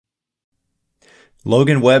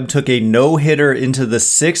Logan Webb took a no-hitter into the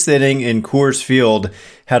sixth inning in Coors Field,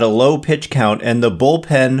 had a low pitch count, and the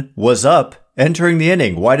bullpen was up entering the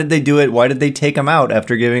inning. Why did they do it? Why did they take him out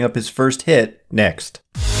after giving up his first hit? Next.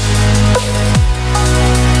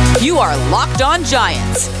 You are Locked On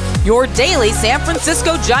Giants, your daily San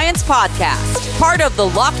Francisco Giants podcast. Part of the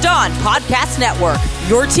Locked On Podcast Network,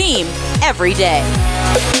 your team every day.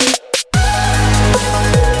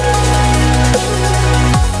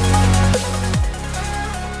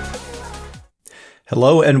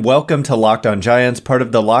 Hello and welcome to Locked On Giants, part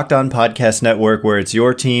of the Locked On Podcast Network, where it's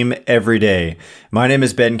your team every day. My name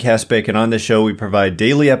is Ben Kaspick, and on this show we provide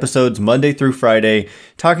daily episodes Monday through Friday,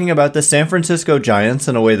 talking about the San Francisco Giants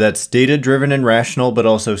in a way that's data-driven and rational, but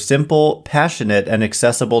also simple, passionate, and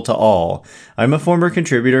accessible to all. I'm a former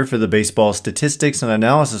contributor for the baseball statistics and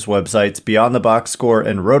analysis websites Beyond the Box Score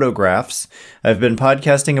and Rotographs. I've been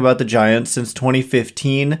podcasting about the Giants since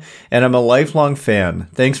 2015, and I'm a lifelong fan.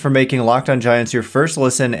 Thanks for making Locked On Giants your first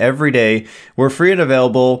listen every day. We're free and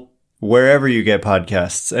available wherever you get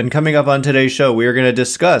podcasts. And coming up on today's show, we are going to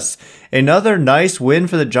discuss another nice win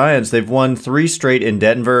for the Giants. They've won 3 straight in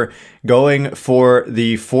Denver, going for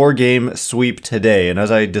the 4-game sweep today. And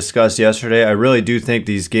as I discussed yesterday, I really do think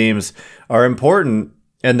these games are important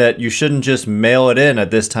and that you shouldn't just mail it in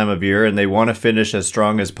at this time of year, and they want to finish as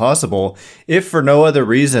strong as possible, if for no other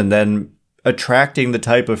reason than attracting the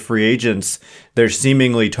type of free agents they're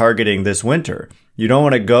seemingly targeting this winter. You don't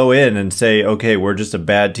want to go in and say, okay, we're just a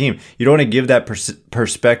bad team. You don't want to give that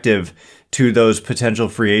perspective to those potential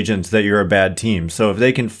free agents that you're a bad team. So if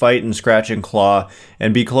they can fight and scratch and claw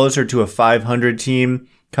and be closer to a 500 team,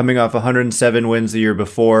 coming off 107 wins the year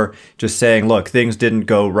before, just saying, look, things didn't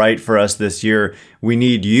go right for us this year. We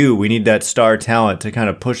need you. We need that star talent to kind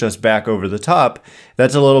of push us back over the top.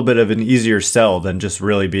 That's a little bit of an easier sell than just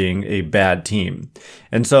really being a bad team.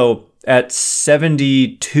 And so at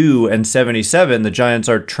 72 and 77, the Giants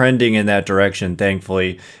are trending in that direction,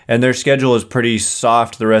 thankfully, and their schedule is pretty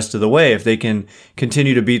soft the rest of the way. If they can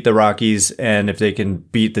continue to beat the Rockies and if they can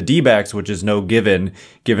beat the D-backs, which is no given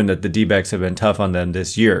that the D-backs have been tough on them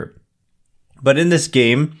this year. But in this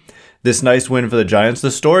game, this nice win for the Giants, the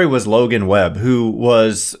story was Logan Webb, who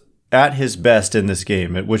was at his best in this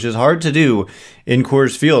game, which is hard to do in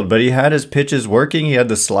Coors Field, but he had his pitches working. He had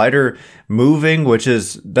the slider moving,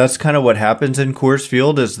 that's kind of what happens in Coors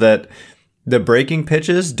Field, is that the breaking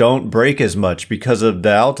pitches don't break as much because of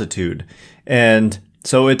the altitude. And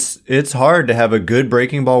so it's hard to have a good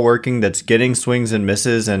breaking ball working that's getting swings and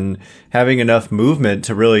misses and having enough movement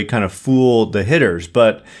to really kind of fool the hitters.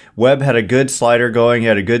 But Webb had a good slider going, he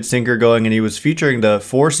had a good sinker going, and he was featuring the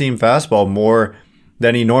 4-seam fastball more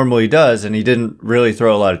than he normally does, and he didn't really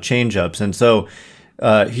throw a lot of changeups. And so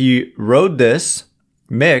he rode this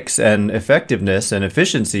mix and effectiveness and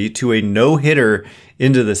efficiency to a no-hitter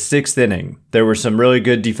into the 6th inning. There were some really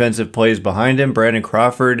good defensive plays behind him. Brandon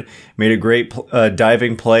Crawford made a great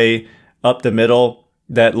diving play up the middle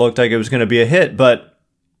that looked like it was going to be a hit. But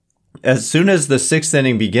as soon as the 6th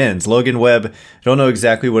inning begins, Logan Webb, I don't know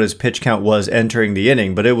exactly what his pitch count was entering the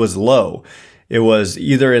inning, but it was low. It was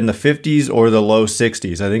either in the 50s or the low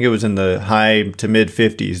 60s. I think it was in the high to mid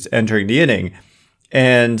 50s entering the inning.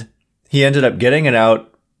 And he ended up getting it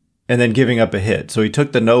out and then giving up a hit. So he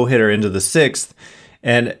took the no-hitter into the 6th,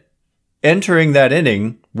 and entering that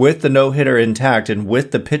inning with the no-hitter intact and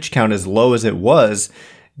with the pitch count as low as it was,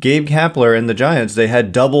 Gabe Kapler and the Giants, they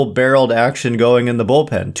had double-barreled action going in the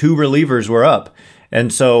bullpen. 2 relievers were up.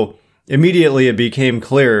 And so immediately it became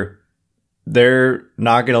clear they're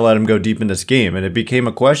not going to let him go deep in this game. And it became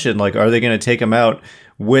a question, like, are they going to take him out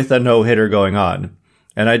with a no-hitter going on?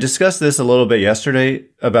 And I discussed this a little bit yesterday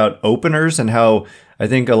about openers and how I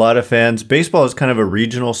think a lot of fans, baseball is kind of a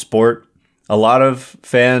regional sport. A lot of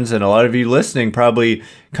fans and a lot of you listening probably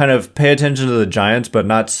kind of pay attention to the Giants, but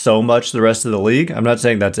not so much the rest of the league. I'm not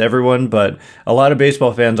saying that's everyone, but a lot of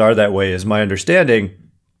baseball fans are that way, is my understanding.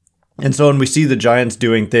 And so when we see the Giants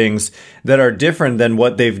doing things that are different than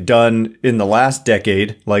what they've done in the last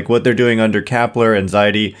decade, like what they're doing under Kapler and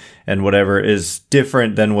Zaidi and whatever, is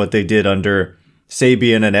different than what they did under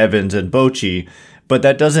Sabean and Evans and Bochy. But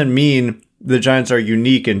that doesn't mean the Giants are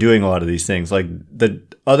unique in doing a lot of these things. Like, the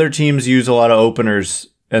other teams use a lot of openers,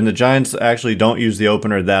 and the Giants actually don't use the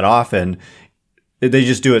opener that often. They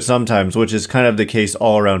just do it sometimes, which is kind of the case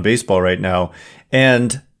all around baseball right now.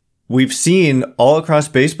 And we've seen all across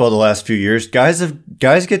baseball the last few years, guys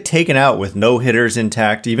get taken out with no-hitters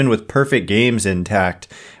intact, even with perfect games intact,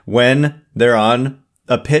 when they're on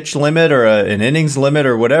a pitch limit or an innings limit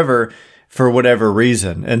or whatever, for whatever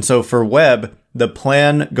reason. And so for Webb, the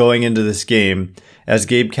plan going into this game as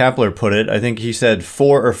Gabe Kapler put it, I think he said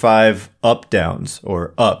 4 or 5 up downs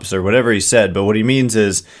or ups or whatever he said. But what he means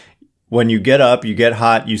is when you get up, you get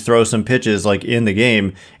hot, you throw some pitches like in the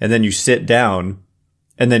game, and then you sit down,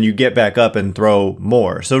 and then you get back up and throw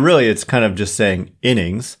more. So really, it's kind of just saying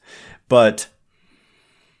innings, but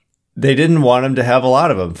they didn't want him to have a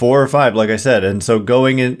lot of them, 4 or 5, like I said. And so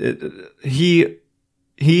going in, he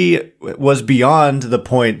was beyond the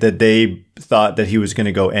point that they thought that he was going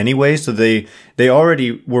to go anyway. So they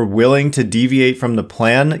already were willing to deviate from the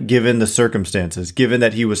plan given the circumstances. Given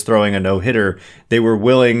that he was throwing a no-hitter, they were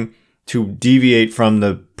willing to deviate from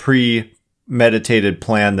the premeditated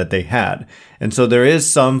plan that they had. And so there is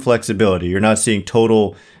some flexibility. You're not seeing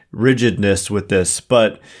total rigidness with this,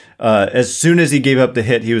 but as soon as he gave up the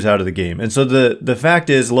hit, he was out of the game. And so the fact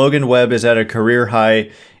is Logan Webb is at a career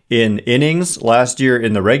high in innings. Last year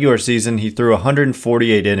in the regular season, he threw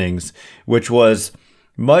 148 innings, which was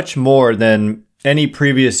much more than any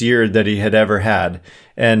previous year that he had ever had.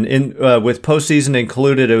 And with postseason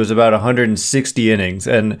included, it was about 160 innings.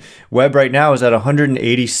 And Webb right now is at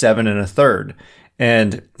 187 and a third.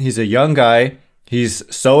 And he's a young guy. He's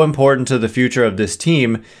so important to the future of this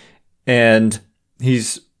team. And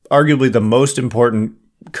he's arguably the most important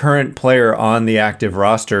current player on the active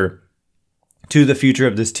roster to the future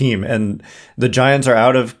of this team. And the Giants are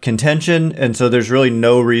out of contention, and so there's really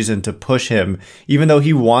no reason to push him, even though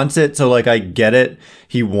he wants it. So like, I get it.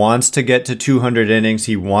 He wants to get to 200 innings.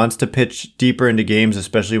 He wants to pitch deeper into games,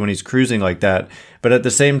 especially when he's cruising like that. But at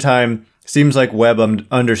the same time, seems like Webb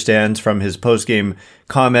understands from his post-game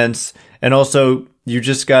comments. And also, you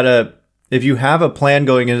just gotta, if you have a plan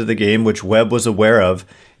going into the game, which Webb was aware of,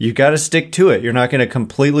 you gotta stick to it. You're not going to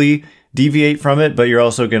completely deviate from it, but you're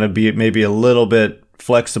also going to be maybe a little bit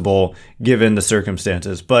flexible given the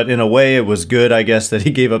circumstances. But in a way, it was good, I guess, that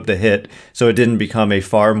he gave up the hit, so it didn't become a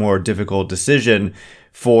far more difficult decision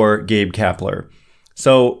for Gabe Kapler.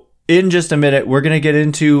 So in just a minute, we're going to get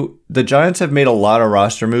into, the Giants have made a lot of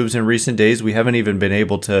roster moves in recent days. We haven't even been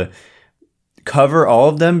able to cover all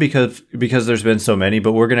of them because there's been so many,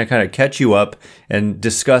 but we're going to kind of catch you up and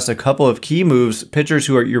discuss a couple of key moves, pitchers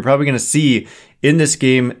who you're probably going to see in this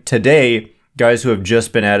game today, guys who have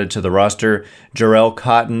just been added to the roster, Jharel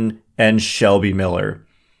Cotton and Shelby Miller.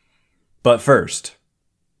 But first,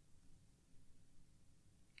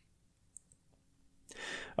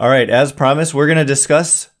 all right, as promised, we're going to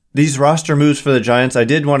discuss these roster moves for the Giants. I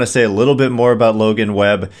did want to say a little bit more about Logan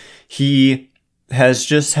Webb. He has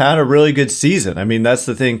just had a really good season. I mean, that's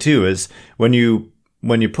the thing too, is when you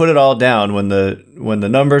put it all down, when the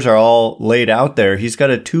numbers are all laid out there, he's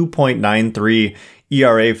got a 2.93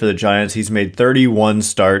 ERA for the Giants. He's made 31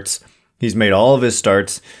 starts. He's made all of his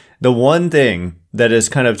starts. The one thing that has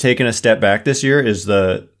kind of taken a step back this year is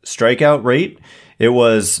the strikeout rate. It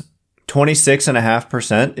was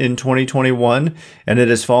 26.5% in 2021, and it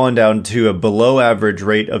has fallen down to a below average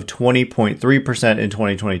rate of 20.3% in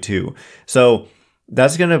 2022. So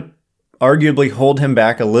that's going to arguably hold him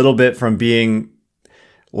back a little bit from being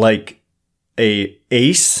like a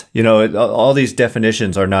ace. You know, all these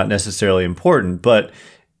definitions are not necessarily important, but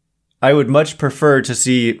I would much prefer to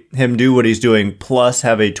see him do what he's doing plus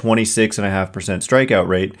have a 26.5% strikeout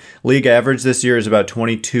rate. League average this year is about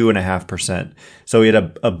 22.5%. So he had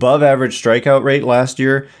a above average strikeout rate last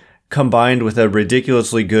year combined with a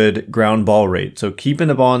ridiculously good ground ball rate. So keeping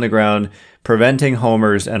the ball on the ground, preventing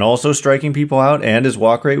homers, and also striking people out, and his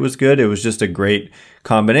walk rate was good. It was just a great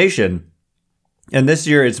combination. And this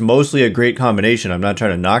year, it's mostly a great combination. I'm not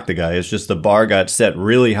trying to knock the guy. It's just the bar got set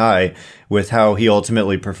really high with how he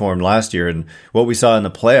ultimately performed last year. And what we saw in the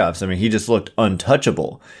playoffs, I mean, he just looked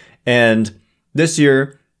untouchable. And this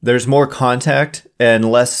year, there's more contact and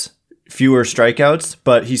fewer strikeouts,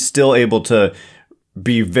 but he's still able to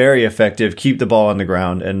be very effective, keep the ball on the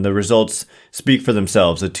ground, and the results speak for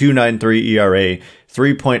themselves. A 2.93 ERA,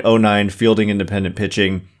 3.09 fielding independent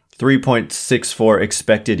pitching, 3.64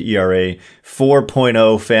 expected ERA, 4.0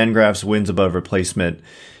 Fangraphs wins above replacement.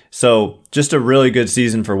 So just a really good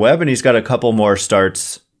season for Webb, and he's got a couple more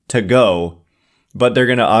starts to go, but they're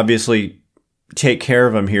going to obviously take care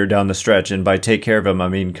of him here down the stretch. And by take care of him, I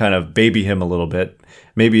mean kind of baby him a little bit.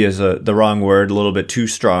 Maybe is the wrong word, a little bit too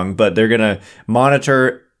strong, but they're going to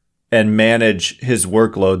monitor and manage his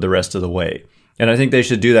workload the rest of the way. And I think they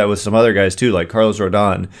should do that with some other guys too, like Carlos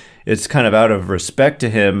Rodon. It's kind of out of respect to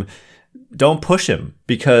him. Don't push him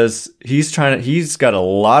because he's got a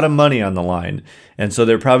lot of money on the line. And so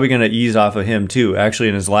they're probably going to ease off of him too. Actually,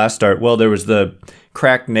 in his last start, well, there was the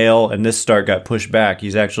cracked nail and this start got pushed back.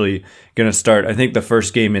 He's actually going to start, I think, the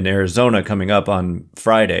first game in Arizona coming up on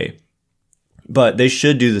Friday. But they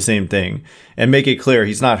should do the same thing and make it clear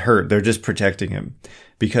he's not hurt. They're just protecting him,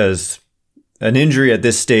 because an injury at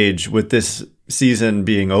this stage, with this season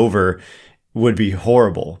being over, would be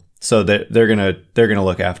horrible. So that they're gonna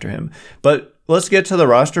look after him. But let's get to the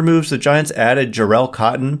roster moves. The Giants added Jarrell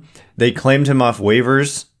Cotton. They claimed him off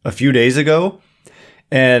waivers a few days ago,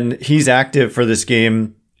 and he's active for this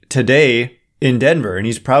game today in Denver, and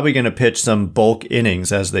he's probably going to pitch some bulk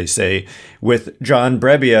innings, as they say, with John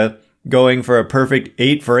Brebbia going for a perfect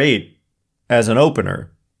 8 for 8 as an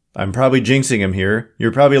opener. I'm probably jinxing him here.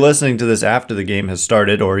 You're probably listening to this after the game has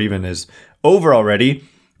started or even is over already,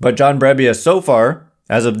 but John Brebbia so far,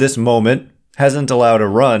 as of this moment, hasn't allowed a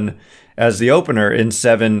run as the opener in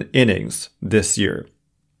 7 innings this year.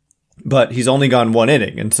 But he's only gone 1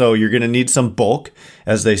 inning, and so you're going to need some bulk,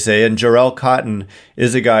 as they say, and Jarrell Cotton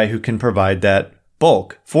is a guy who can provide that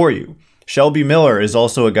bulk for you. Shelby Miller is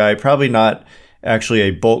also a guy, probably not actually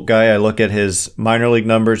a bulk guy. I look at his minor league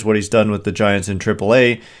numbers, what he's done with the Giants in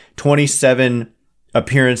AAA, 27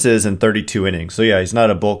 appearances and 32 innings. So yeah, he's not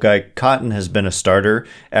a bulk guy. Cotton has been a starter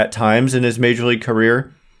at times in his major league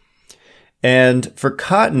career. And for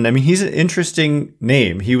Cotton, I mean, he's an interesting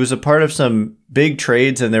name. He was a part of some big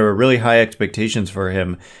trades, and there were really high expectations for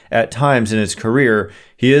him at times in his career.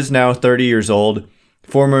 He is now 30 years old,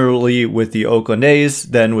 formerly with the Oakland A's,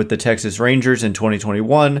 then with the Texas Rangers in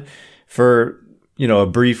 2021 for, a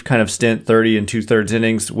brief kind of stint, 30 and 2/3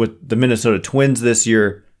 innings with the Minnesota Twins this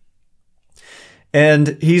year.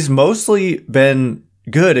 And he's mostly been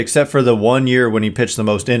good, except for the 1 year when he pitched the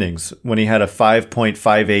most innings, when he had a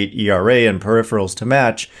 5.58 ERA and peripherals to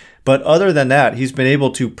match. But other than that, he's been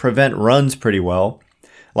able to prevent runs pretty well.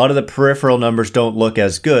 A lot of the peripheral numbers don't look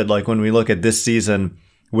as good. Like when we look at this season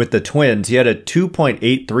with the Twins, he had a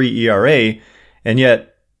 2.83 ERA, and yet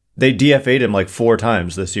they DFA'd him like 4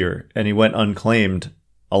 times this year, and he went unclaimed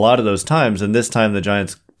a lot of those times. And this time the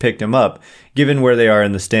Giants picked him up, given where they are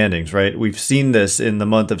in the standings, right? We've seen this in the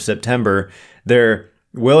month of September. They're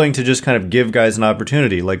willing to just kind of give guys an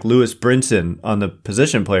opportunity, like Lewis Brinson on the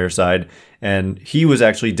position player side. And he was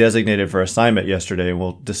actually designated for assignment yesterday, and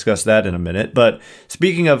we'll discuss that in a minute. But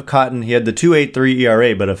speaking of Cotton, he had the 2.83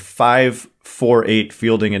 ERA, but a 5.48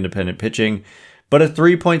 fielding independent pitching, but a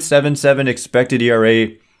 3.77 expected ERA.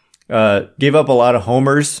 Gave up a lot of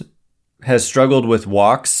homers, has struggled with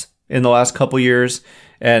walks in the last couple years,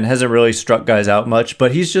 and hasn't really struck guys out much.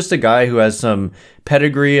 But he's just a guy who has some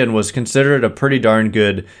pedigree and was considered a pretty darn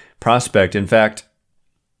good prospect. In fact,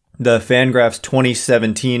 the Fangraphs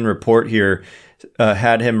 2017 report here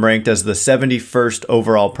had him ranked as the 71st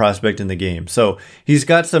overall prospect in the game. So he's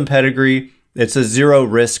got some pedigree. It's a zero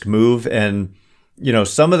risk move. And,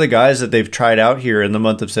 some of the guys that they've tried out here in the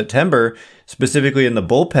month of September, specifically in the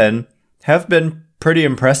bullpen, have been pretty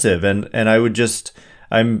impressive. And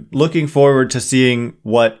I'm looking forward to seeing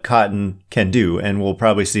what Cotton can do, and we'll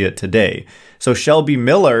probably see it today. So Shelby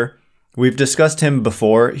Miller, we've discussed him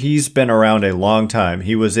before. He's been around a long time.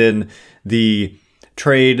 He was in the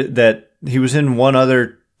trade he was in one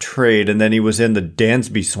other trade, and then he was in the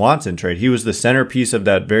Dansby Swanson trade. He was the centerpiece of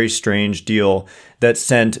that very strange deal that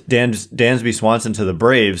sent Dansby Swanson to the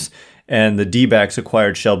Braves, and the D-backs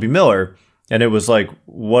acquired Shelby Miller. And it was like,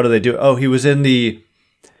 what do they do? Oh, he was in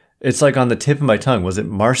it's like on the tip of my tongue. Was it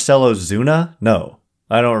Marcelo Zuna? No,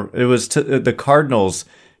 I don't. It was the Cardinals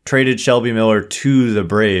traded Shelby Miller to the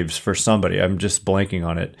Braves for somebody. I'm just blanking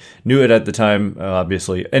on it. Knew it at the time,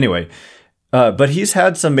 obviously. Anyway, but he's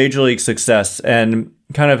had some major league success and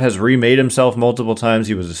kind of has remade himself multiple times.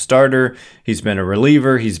 He was a starter. He's been a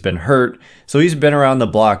reliever. He's been hurt. So he's been around the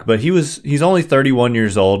block, but he's only 31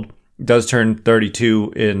 years old. Does turn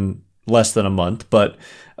 32 in less than a month, but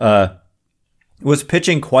was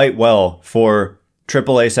pitching quite well for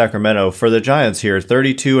AAA Sacramento. For the Giants here,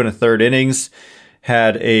 32 1/3 innings,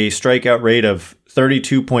 had a strikeout rate of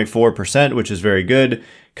 32.4%, which is very good.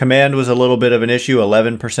 Command was a little bit of an issue,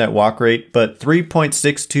 11% walk rate, but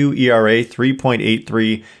 3.62 ERA,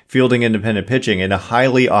 3.83 fielding independent pitching in a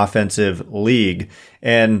highly offensive league,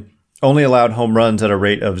 and only allowed home runs at a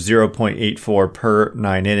rate of 0.84 per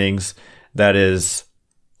 9 innings. That is,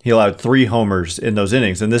 he allowed 3 homers in those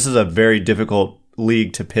innings, and this is a very difficult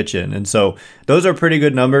league to pitch in. And so those are pretty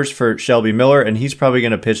good numbers for Shelby Miller, and he's probably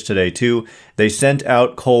going to pitch today too. They sent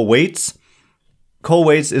out Cole Waits. Cole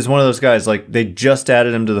Waits is one of those guys, like they just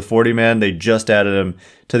added him to the 40-man. They just added him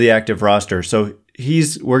to the active roster. So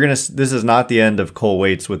this is not the end of Cole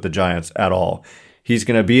Waits with the Giants at all. He's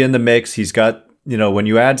going to be in the mix. He's got, when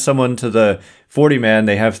you add someone to the 40-man,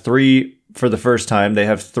 they have 3 for the first time. They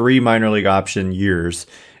have 3 minor league option years.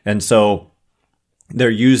 And so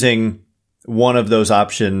they're using one of those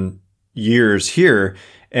option years here.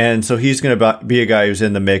 And so he's going to be a guy who's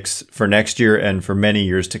in the mix for next year and for many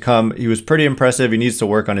years to come. He was pretty impressive. He needs to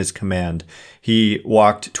work on his command. He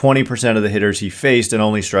walked 20% of the hitters he faced and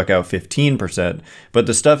only struck out 15%. But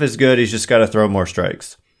the stuff is good. He's just got to throw more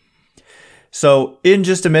strikes. So in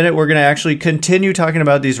just a minute, we're going to actually continue talking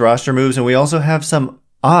about these roster moves. And we also have some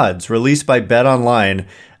odds released by BetOnline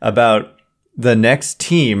about the next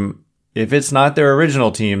team, if it's not their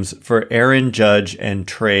original teams, for Aaron Judge and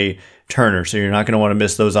Trey Turner. So you're not going to want to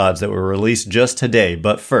miss those odds that were released just today.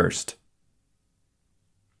 But first,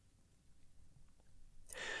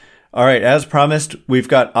 all right, as promised, we've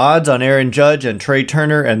got odds on Aaron Judge and Trey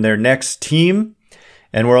Turner and their next team.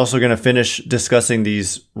 And we're also going to finish discussing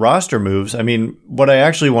these roster moves. I mean, what I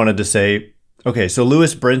actually wanted to say, okay, so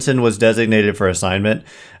Lewis Brinson was designated for assignment.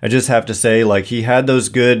 I just have to say, like, he had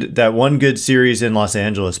that one good series in Los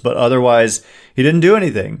Angeles, but otherwise he didn't do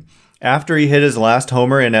anything. After he hit his last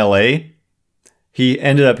homer in LA, he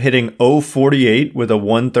ended up hitting .048 with a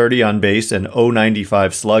 130 on base and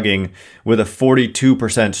 .095 slugging with a 42%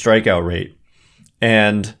 strikeout rate.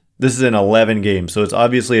 And this is in 11 games, so it's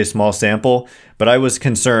obviously a small sample, but I was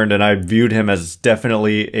concerned and I viewed him as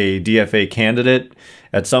definitely a DFA candidate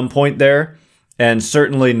at some point there, and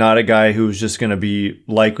certainly not a guy who's just going to be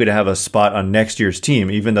likely to have a spot on next year's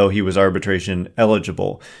team, even though he was arbitration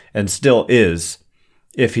eligible and still is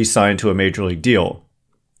if he's signed to a major league deal.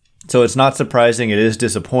 So it's not surprising. It is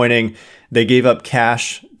disappointing. They gave up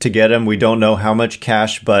cash to get him. We don't know how much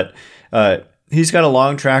cash, but he's got a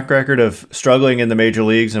long track record of struggling in the major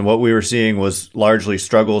leagues, and what we were seeing was largely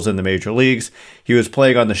struggles in the major leagues. He was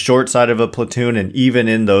playing on the short side of a platoon, and even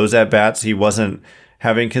in those at-bats, he wasn't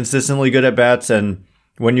having consistently good at-bats. And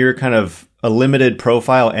when you're kind of a limited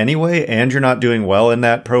profile anyway, and you're not doing well in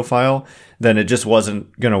that profile, then it just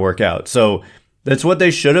wasn't going to work out. So that's what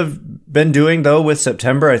they should have been doing, though, with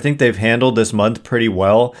September. I think they've handled this month pretty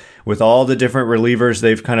well with all the different relievers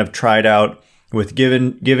they've kind of tried out, with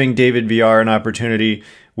giving David Villar an opportunity,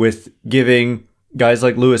 with giving guys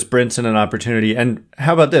like Lewis Brinson an opportunity. And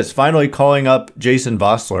how about this? Finally calling up Jason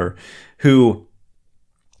Vosler, who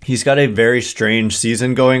he's got a very strange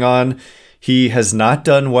season going on. He has not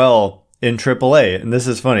done well in AAA. And this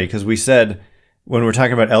is funny because we said when we're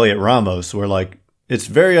talking about Elliot Ramos, we're like, it's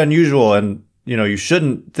very unusual, and you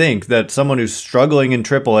shouldn't think that someone who's struggling in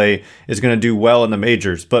AAA is going to do well in the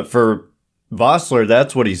majors. But for Vosler,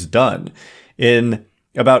 that's what he's done. In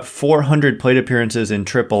about 400 plate appearances in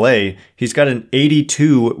AAA, he's got an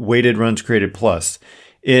 82 weighted runs created plus.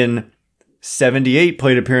 In 78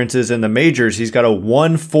 plate appearances in the majors, he's got a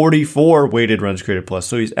 144 weighted runs created plus.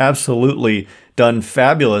 So he's absolutely done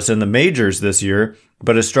fabulous in the majors this year,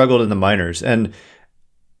 but has struggled in the minors. And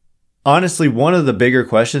honestly, one of the bigger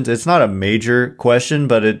questions, it's not a major question,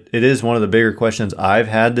 but it is one of the bigger questions I've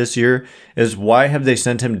had this year, is why have they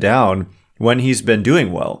sent him down when he's been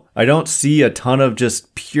doing well? I don't see a ton of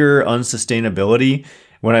just pure unsustainability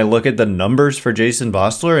when I look at the numbers for Jason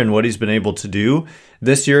Vosler and what he's been able to do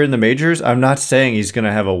this year in the majors. I'm not saying he's going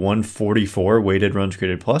to have a 144 weighted runs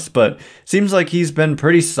created plus, but seems like he's been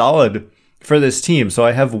pretty solid for this team. So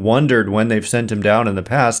I have wondered when they've sent him down in the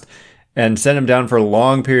past and sent him down for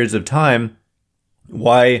long periods of time,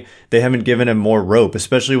 why they haven't given him more rope,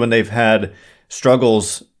 especially when they've had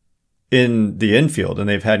struggles in the infield and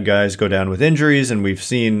they've had guys go down with injuries. And we've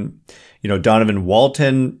seen, Donovan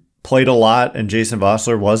Walton played a lot and Jason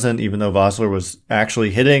Vosler wasn't, even though Vosler was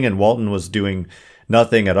actually hitting and Walton was doing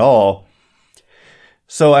nothing at all.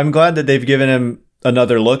 So I'm glad that they've given him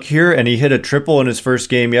another look here, and he hit a triple in his first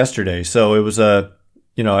game yesterday. So it was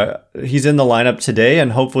he's in the lineup today,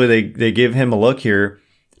 and hopefully they give him a look here.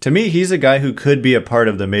 To me, he's a guy who could be a part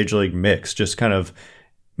of the major league mix, just kind of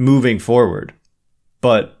moving forward.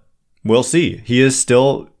 But we'll see. He is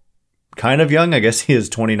still kind of young. I guess he is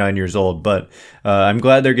 29 years old, but I'm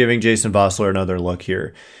glad they're giving Jason Vosler another look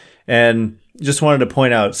here. And just wanted to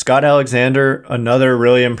point out, Scott Alexander, another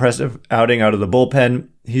really impressive outing out of the bullpen.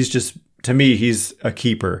 He's just, to me, he's a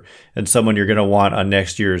keeper and someone you're going to want on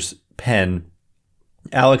next year's pen.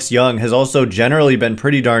 Alex Young has also generally been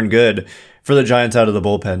pretty darn good for the Giants out of the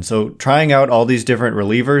bullpen. So trying out all these different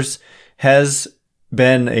relievers has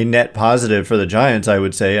been a net positive for the Giants, I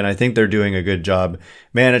would say, and I think they're doing a good job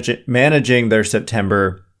managing their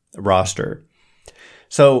September roster.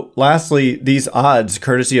 So lastly, these odds,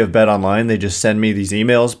 courtesy of BetOnline, they just send me these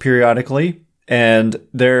emails periodically, and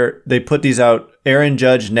they put these out, Aaron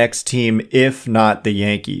Judge next team, if not the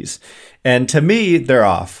Yankees. And to me, they're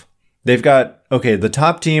off. They've got, the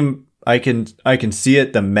top team, I can see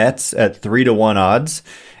it, the Mets at 3-1 odds.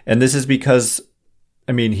 And this is because,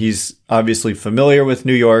 I mean, he's obviously familiar with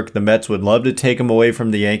New York. The Mets would love to take him away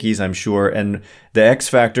from the Yankees, I'm sure. And the X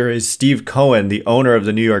factor is Steve Cohen, the owner of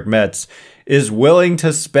the New York Mets, is willing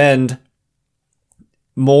to spend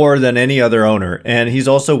more than any other owner. And he's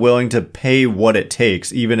also willing to pay what it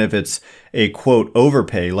takes, even if it's a quote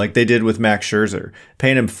overpay, like they did with Max Scherzer,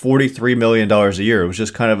 paying him $43 million a year. It was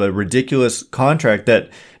just kind of a ridiculous contract that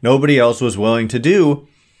nobody else was willing to do.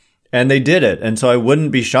 And they did it. And so I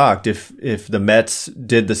wouldn't be shocked if the Mets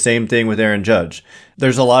did the same thing with Aaron Judge.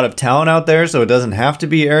 There's a lot of talent out there, so it doesn't have to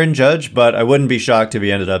be Aaron Judge, but I wouldn't be shocked if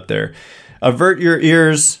he ended up there. Avert your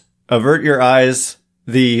ears, avert your eyes.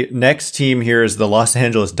 The next team here is the Los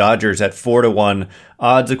Angeles Dodgers at 4-1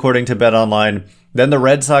 odds, according to BetOnline. Then the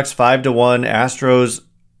Red Sox 5-1, Astros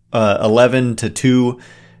 11-2,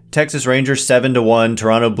 Texas Rangers 7-1,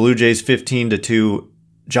 Toronto Blue Jays 15-2,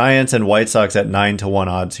 Giants and White Sox at 9-1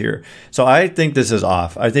 odds here. So I think this is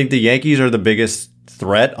off. I think the Yankees are the biggest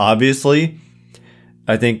threat, obviously.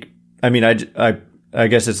 I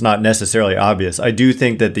guess it's not necessarily obvious. I do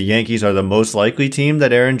think that the Yankees are the most likely team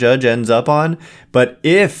that Aaron Judge ends up on. But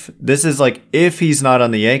if he's not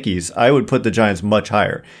on the Yankees, I would put the Giants much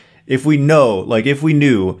higher. If we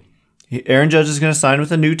knew Aaron Judge is going to sign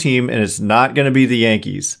with a new team and it's not going to be the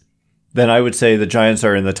Yankees, then I would say the Giants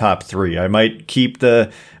are in the top 3. I might keep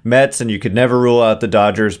the Mets, and you could never rule out the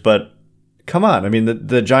Dodgers, but come on. I mean,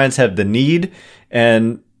 the Giants have the need,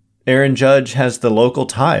 and Aaron Judge has the local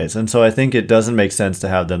ties, and so I think it doesn't make sense to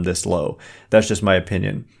have them this low. That's just my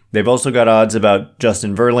opinion. They've also got odds about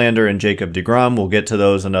Justin Verlander and Jacob deGrom. We'll get to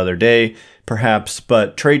those another day, perhaps.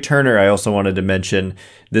 But Trey Turner, I also wanted to mention.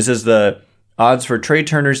 This is the odds for Trey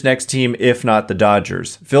Turner's next team, if not the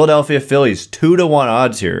Dodgers. Philadelphia Phillies, 2-1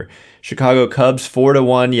 odds here. Chicago Cubs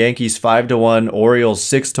 4-1, Yankees 5-1, Orioles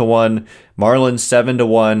 6-1, Marlins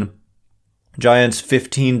 7-1, Giants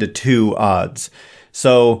 15-2 odds.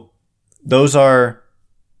 So those are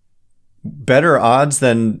better odds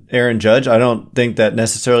than Aaron Judge. I don't think that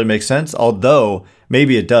necessarily makes sense, although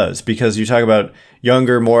maybe it does, because you talk about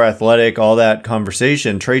younger, more athletic, all that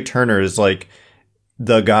conversation. Trey Turner is like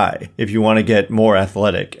the guy if you want to get more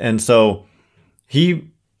athletic. And so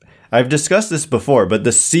I've discussed this before, but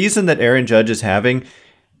the season that Aaron Judge is having,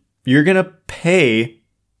 you're going to pay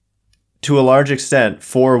to a large extent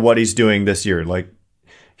for what he's doing this year. Like,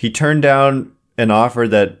 he turned down an offer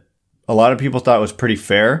that a lot of people thought was pretty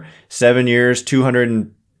fair. 7 years,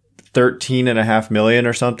 $213.5 million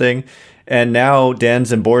or something. And now Dan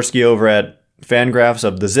Szymborski over at Fangraphs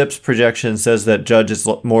of the Zips projection says that Judge is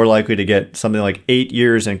more likely to get something like 8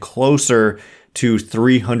 years and closer to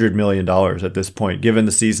 $300 million at this point, given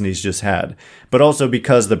the season he's just had. But also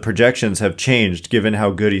because the projections have changed, given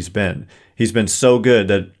how good he's been. He's been so good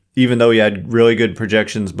that even though he had really good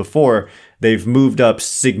projections before, they've moved up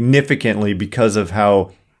significantly because of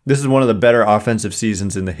how this is one of the better offensive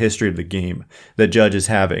seasons in the history of the game that Judge is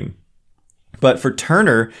having. But for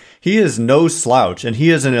Turner, he is no slouch, and he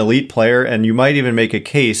is an elite player, and you might even make a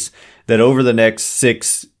case that over the next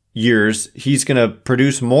 6 years, he's going to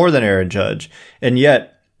produce more than Aaron Judge. And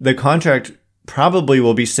yet, the contract probably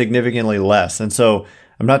will be significantly less. And so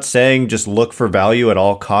I'm not saying just look for value at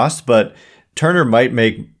all costs, but Turner might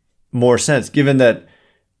make more sense given that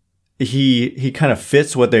he kind of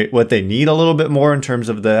fits what they need a little bit more in terms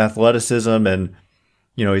of the athleticism. And,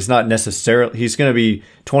 you know, he's going to be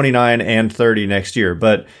 29 and 30 next year.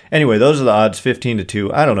 But anyway, those are the odds,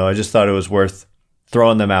 15-2. I don't know. I just thought it was worth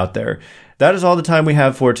throwing them out there. That is all the time we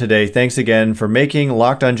have for today. Thanks again for making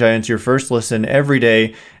Locked On Giants your first listen every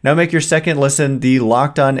day. Now make your second listen the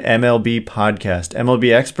Locked On MLB podcast.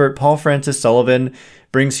 MLB expert Paul Francis Sullivan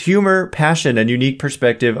brings humor, passion, and unique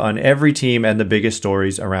perspective on every team and the biggest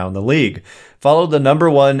stories around the league. Follow the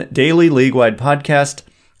 #1 daily league-wide podcast,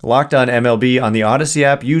 Locked On MLB, on the Odyssey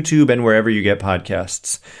app, YouTube, and wherever you get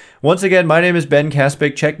podcasts. Once again, my name is Ben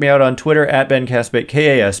Kaspick. Check me out on Twitter at Ben Kaspick,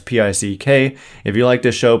 Kaspick. If you like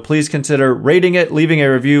this show, please consider rating it, leaving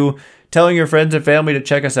a review, telling your friends and family to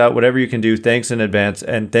check us out, whatever you can do. Thanks in advance,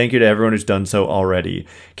 and thank you to everyone who's done so already.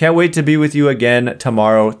 Can't wait to be with you again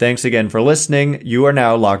tomorrow. Thanks again for listening. You are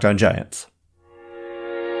now Locked On Giants.